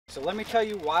So let me tell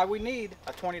you why we need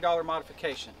a $20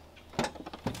 modification.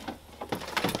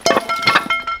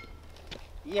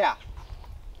 Yeah.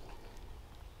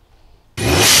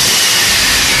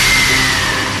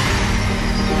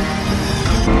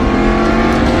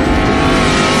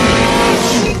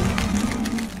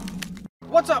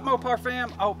 What's up, Mopar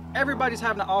fam? Oh, everybody's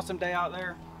having an awesome day out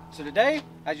there. So today,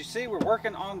 as you see, we're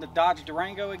working on the Dodge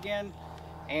Durango again,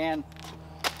 and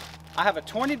I have a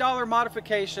 $20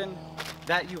 modification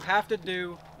that you have to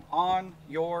do on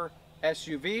your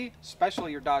SUV,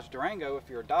 especially your Dodge Durango if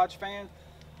you're a Dodge fan.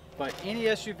 But any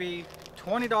SUV,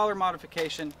 $20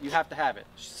 modification, you have to have it.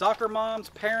 Soccer moms,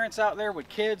 parents out there with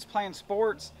kids playing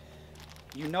sports,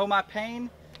 you know my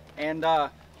pain. And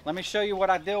let me show you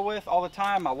what I deal with all the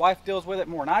time. My wife deals with it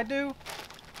more than I do.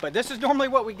 But this is normally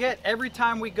what we get every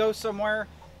time we go somewhere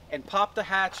and pop the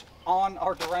hatch on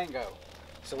our Durango.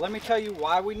 So let me tell you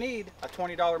why we need a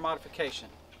 $20 modification.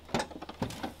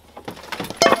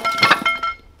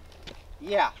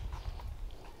 Yeah.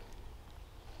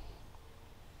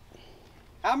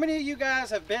 How many of you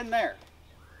guys have been there?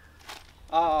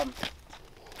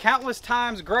 Countless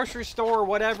times, grocery store,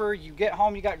 whatever, you get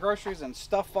home, you got groceries and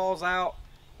stuff falls out.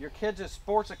 Your kids'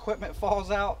 sports equipment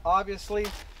falls out, obviously.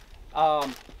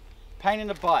 Pain in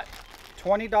the butt.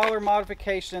 $20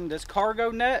 modification. This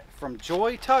cargo net from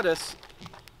Joy Tuttis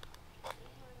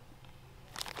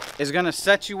is going to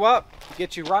set you up,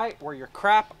 get you right where your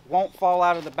crap won't fall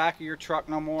out of the back of your truck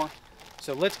no more.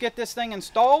 So let's get this thing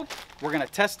installed. We're going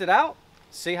to test it out,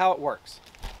 see how it works.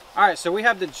 All right, so we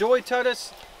have the Joy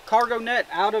Tuttis cargo net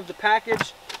out of the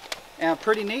package, and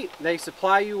pretty neat. They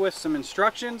supply you with some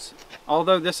instructions,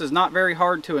 although this is not very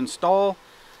hard to install.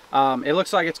 It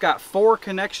looks like it's got 4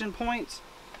 connection points.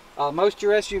 Most of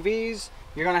your SUVs,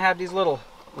 you're going to have these little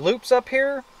loops up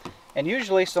here, and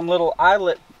usually some little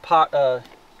eyelets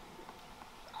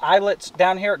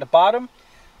down here at the bottom.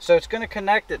 So it's going to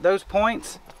connect at those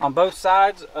points on both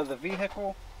sides of the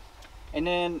vehicle, and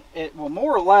then it will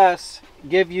more or less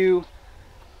give you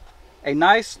a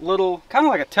nice little, kind of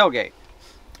like a tailgate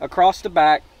across the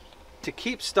back to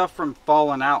keep stuff from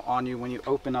falling out on you when you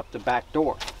open up the back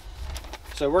door.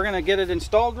 So we're going to get it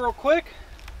installed real quick,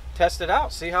 test it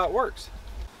out, see how it works.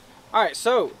 All right,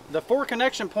 so the 4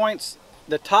 connection points,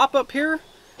 the top up here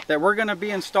that we're going to be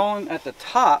installing at the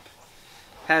top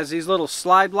has these little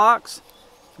slide locks,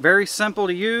 very simple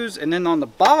to use. And then on the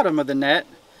bottom of the net,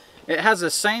 it has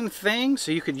the same thing,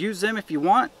 so you could use them if you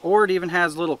want, or it even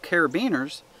has little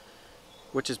carabiners,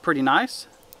 which is pretty nice.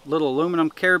 Little aluminum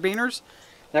carabiners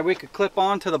that we could clip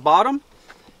on to the bottom.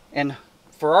 And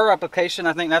for our application,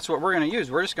 I think that's what we're going to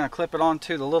use. We're just going to clip it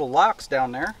onto the little locks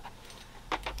down there.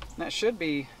 And that should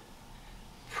be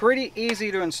pretty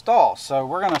easy to install. So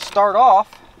we're going to start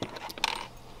off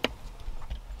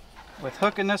with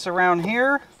hooking this around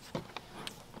here.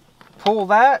 Pull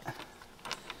that.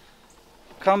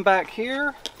 Come back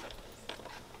here.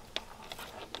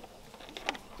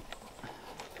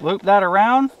 Loop that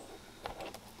around.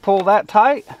 Pull that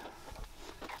tight.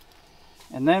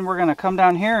 And then we're going to come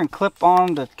down here and clip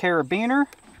on the carabiner.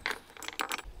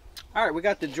 All right, we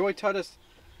got the Joy Tuttis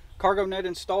cargo net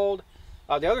installed.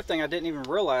 The other thing I didn't even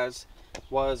realize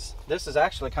was this is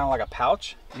actually kind of like a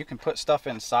pouch. You can put stuff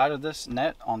inside of this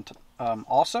net on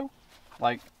also,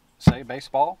 like say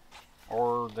baseball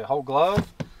or the whole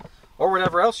glove or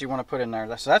whatever else you want to put in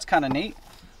there. So that's kind of neat.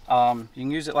 You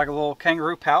can use it like a little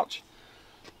kangaroo pouch.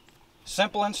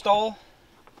 Simple install,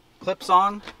 clips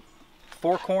on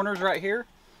 4 corners right here.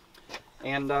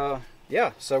 And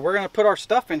yeah, so we're going to put our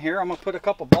stuff in here. I'm going to put a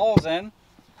couple balls in,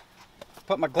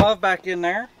 put my glove back in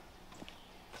there.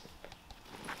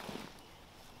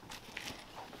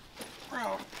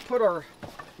 I'll put our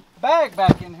bag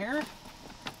back in here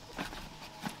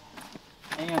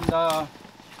and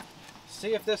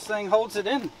see if this thing holds it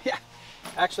in. Yeah,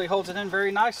 actually holds it in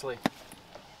very nicely.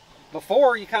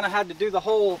 Before, you kind of had to do the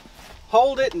whole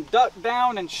hold it and duck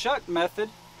down and shut method,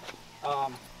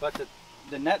 but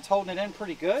the net's holding it in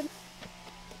pretty good.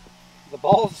 The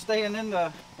ball's staying in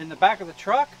the back of the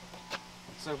truck.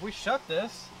 So if we shut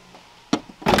this,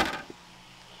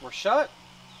 we're shut.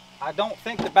 I don't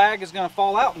think the bag is going to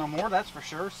fall out no more, that's for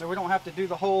sure. So we don't have to do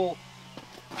the whole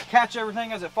catch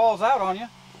everything as it falls out on you.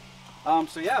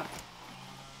 So yeah,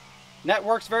 net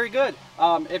works very good.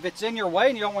 If it's in your way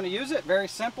and you don't want to use it, very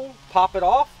simple, pop it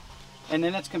off and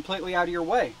then it's completely out of your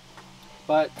way.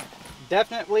 But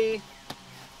definitely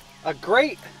a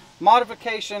great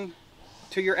modification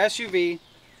to your SUV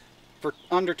for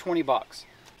under 20 bucks.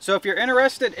 So if you're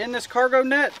interested in this cargo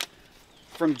net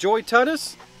from Joy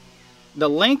Tuttis, the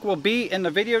link will be in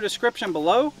the video description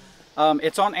below.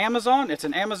 It's on Amazon. It's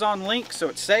an Amazon link, so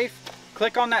it's safe.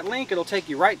 click on that link, it'll take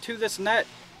you right to this net,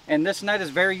 and this net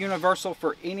is very universal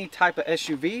for any type of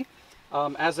SUV,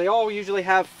 as they all usually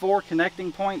have 4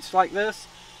 connecting points like this.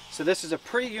 So this is a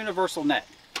pretty universal net.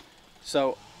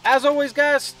 So as always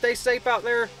guys, stay safe out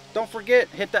there. Don't forget,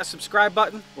 hit that subscribe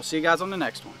button. We'll see you guys on the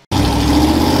next one.